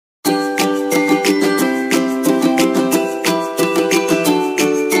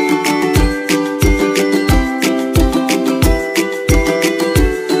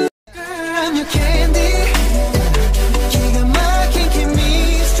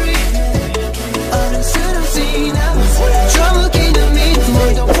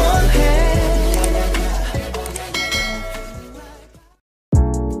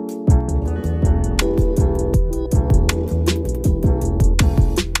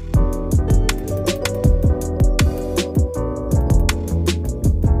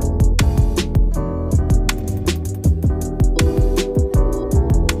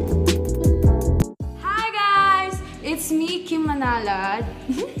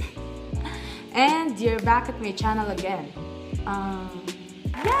And you're back at my channel again.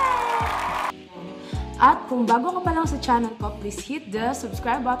 Yay! At kung bago ka pa lang sa channel ko, please hit the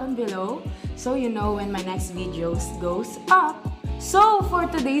subscribe button below so you know when my next videos goes up. So, for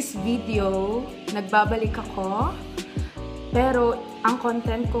today's video, nagbabalik ako. Pero, ang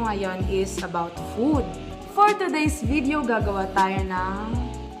content ko ngayon is about food. For today's video, gagawa tayo ng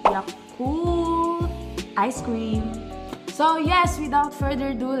Yakult ice cream. So, yes, without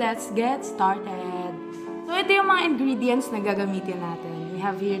further ado, let's get started. So, ito yung mga ingredients na gagamitin natin. We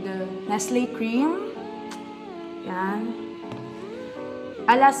have here the Nestle cream. Yan.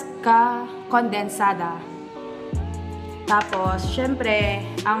 Alaska condensada. Tapos, syempre,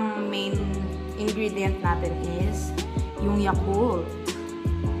 ang main ingredient natin is yung Yakult.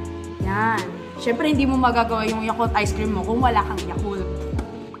 Yan. Syempre, hindi mo magagawa yung Yakult ice cream mo kung wala kang Yakult.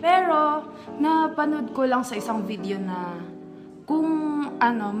 Pero, napanood ko lang sa isang video na kung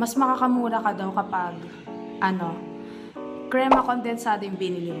mas makakamura ka daw kapag crema condensada yung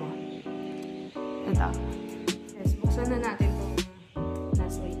binili mo. Ito. Yes, buksan na natin itong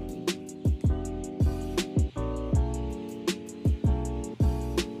Nestle cream.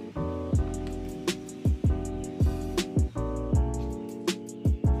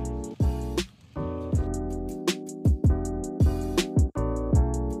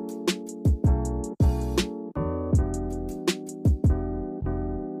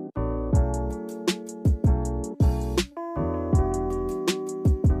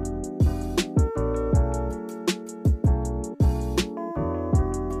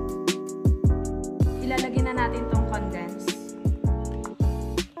 Ilalagay na natin itong condense.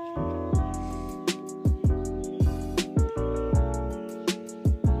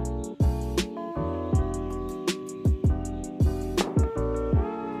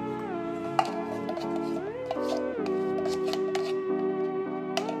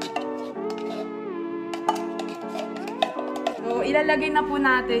 So, ilalagay na po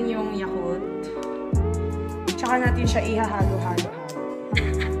natin yung Yakult. Tsaka natin siya ihahalo-halo.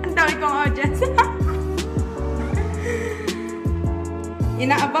 Ang dami kong audience.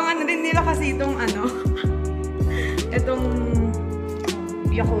 Inaabangan rin nila kasi itong itong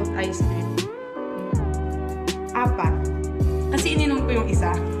Yakult ice cream. 4. Kasi ininom ko yung isa.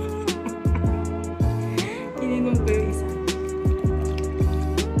 Ininom ko yung isa.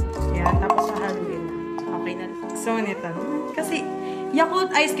 Yan, tapos hahaluin. Okay na. So, nito. Kasi, Yakult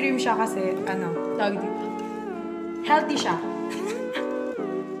ice cream siya kasi, tawag dito. Healthy siya.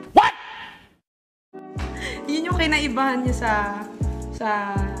 What? Yun yung kinaibahan niya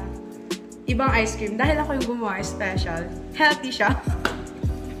sa ibang ice cream. Dahil ako yung gumawa, special. Healthy siya.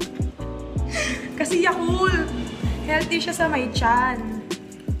 Kasi Yakult. Healthy siya sa may tiyan.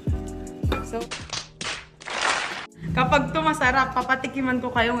 So, kapag ito masarap, papatikiman ko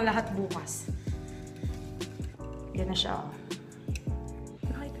kayong lahat bukas. Yan na siya.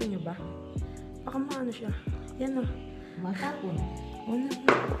 Nakita nyo ba? Baka maano siya. Yan o. Matapon.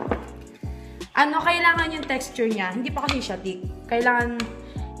 Kailangan yung texture niya. Hindi pa kasi siya thick. Kailangan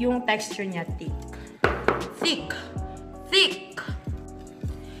yung texture niya thick. Thick. Thick.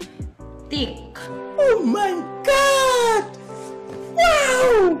 Thick. Oh my God!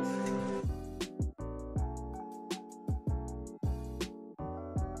 Wow!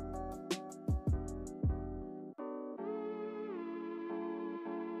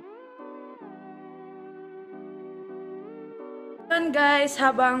 Yan guys,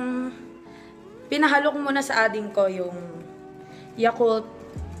 habang pinahalo ko muna sa ading ko yung Yakult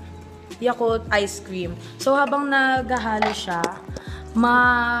ice cream. So, habang naghahalo siya,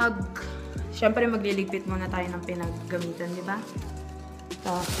 syempre magliligpit muna tayo ng pinaggamitan, di ba?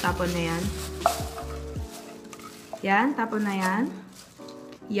 So, tapon na yan. Yan, tapon na yan.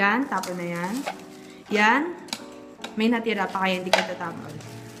 Yan, tapon na yan. Yan. May natira pa kaya hindi ko tatapon.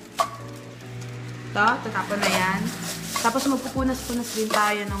 Ito, tatapon na yan. Tapos magpupunas-punas din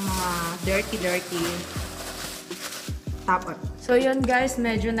tayo ng mga dirty. Tapon. So yun guys,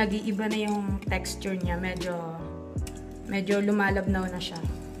 medyo nag-iiba na yung texture niya. Medyo lumalabnaw na siya.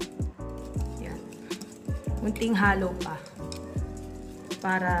 Yan. Unting halo pa.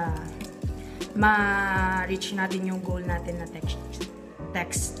 Para ma-reach natin yung goal natin na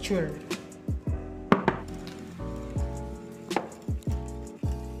texture.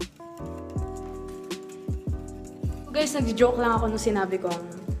 Guys, nag-joke lang ako nung sinabi ko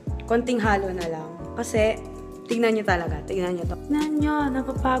konting halo na lang. Kasi, tingnan nyo talaga. Tingnan nyo to. Tingnan nyo,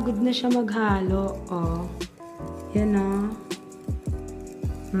 napapagod na siya maghalo. Oh. Yan o.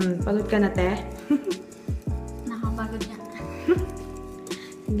 Pagod ka na, te? Nakapagod yan.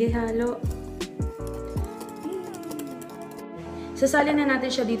 Sige, halo. sasalin na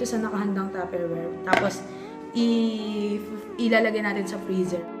natin siya dito sa nakahandang Tupperware. Tapos, ilalagay natin sa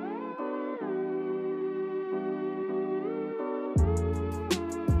freezer.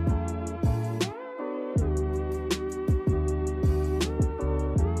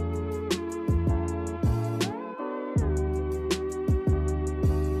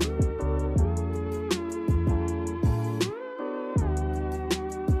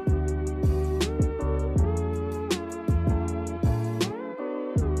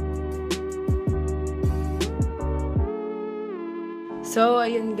 So,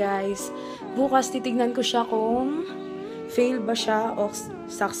 ayun guys. Bukas titignan ko siya kung fail ba siya o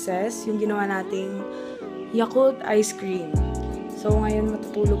success yung ginawa nating Yakult ice cream. So, ngayon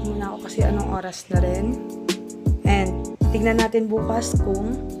matutulog muna ako kasi anong oras na rin. And, tignan natin bukas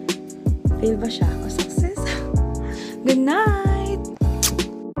kung fail ba siya o success. Good night!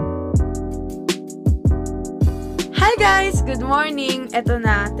 Hi guys! Good morning! Eto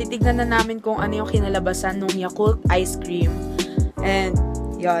na, titignan na namin kung ano yung kinalabasan ng Yakult ice cream. And,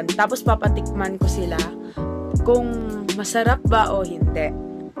 yon. Tapos papatikman ko sila kung masarap ba o hindi.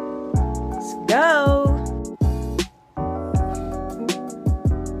 Let's go!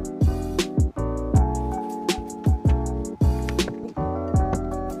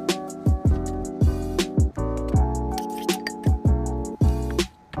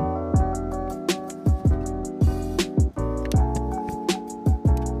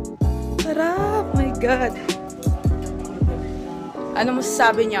 Sarap! Oh my God! Ano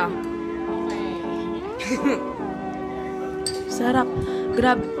masasabi niya? Sarap.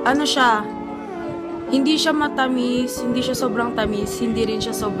 Grabe. Ano siya? Hindi siya matamis, hindi siya sobrang tamis, hindi rin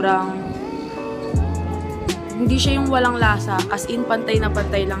siya sobrang... Hindi siya yung walang lasa. As in, pantay na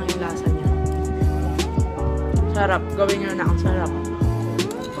pantay lang yung lasa niya. Sarap. Gawin nyo na. Ang sarap.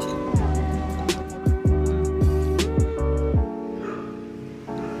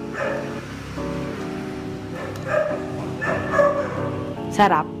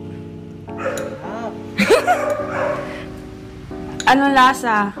 Sarap. Anong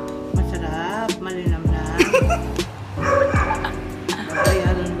lasa? Masarap, malinamnam.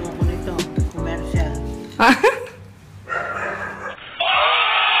 Bayaran mo ko nito, commercial.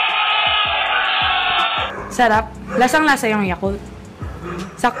 Sarap. Lasang-lasa yung Yakult.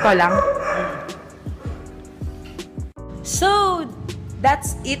 Sakto lang. So,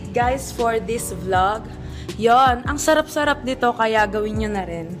 that's it guys for this vlog. Yon, ang sarap-sarap nito kaya gawin nyo na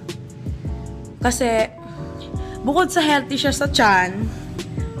rin. Kasi, bukod sa healthy siya sa tiyan,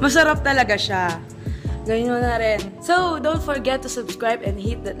 masarap talaga siya. Gawin nyo na rin. So, don't forget to subscribe and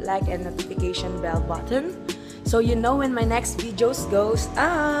hit that like and notification bell button. So, you know when my next videos goes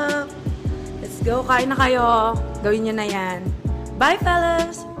up. Let's go, kain na kayo. Gawin nyo na yan. Bye,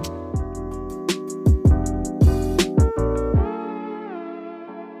 fellas!